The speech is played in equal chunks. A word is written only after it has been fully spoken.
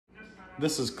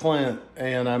This is Clint,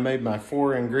 and I made my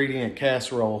 4-ingredient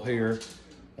casserole here.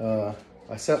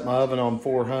 I set my oven on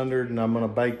 400, and I'm gonna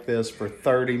bake this for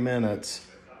 30 minutes.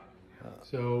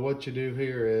 So what you do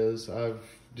here is, I've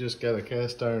just got a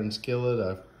cast iron skillet.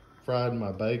 I fried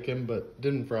my bacon, but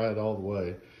didn't fry it all the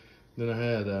way. Then I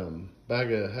had a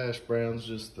bag of hash browns,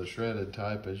 just the shredded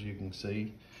type, as you can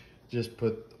see. Just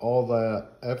put all that,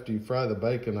 after you fry the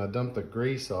bacon, I dump the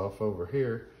grease off over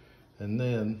here, and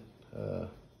then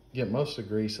get most of the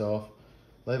grease off,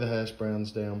 lay the hash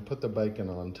browns down, put the bacon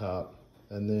on top,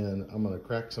 and then I'm gonna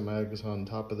crack some eggs on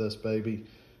top of this baby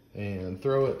and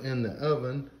throw it in the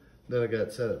oven that I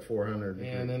got set at 400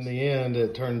 degrees. And in the end,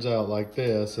 it turns out like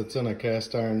this. It's in a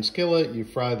cast iron skillet. You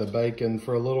fry the bacon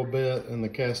for a little bit in the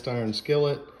cast iron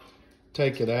skillet,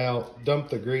 take it out,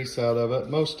 dump the grease out of it,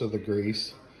 most of the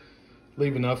grease,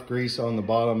 leave enough grease on the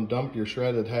bottom, dump your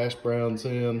shredded hash browns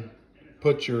in,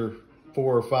 put your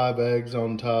 4 or 5 eggs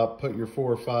on top, put your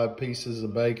 4 or 5 pieces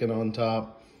of bacon on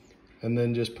top, and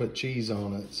then just put cheese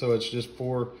on it. So it's just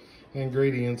 4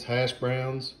 ingredients: hash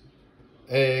browns,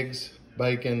 eggs,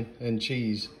 bacon, and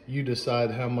cheese. You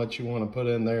decide how much you want to put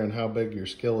in there and how big your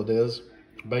skillet is.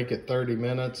 Bake it 30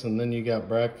 minutes, and then you got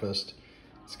breakfast.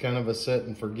 It's kind of a set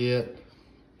and forget.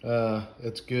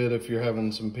 It's good if you're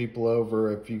having some people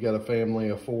over. If you got a family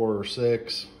of 4 or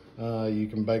 6, you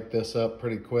can bake this up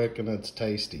pretty quick, and it's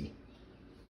tasty.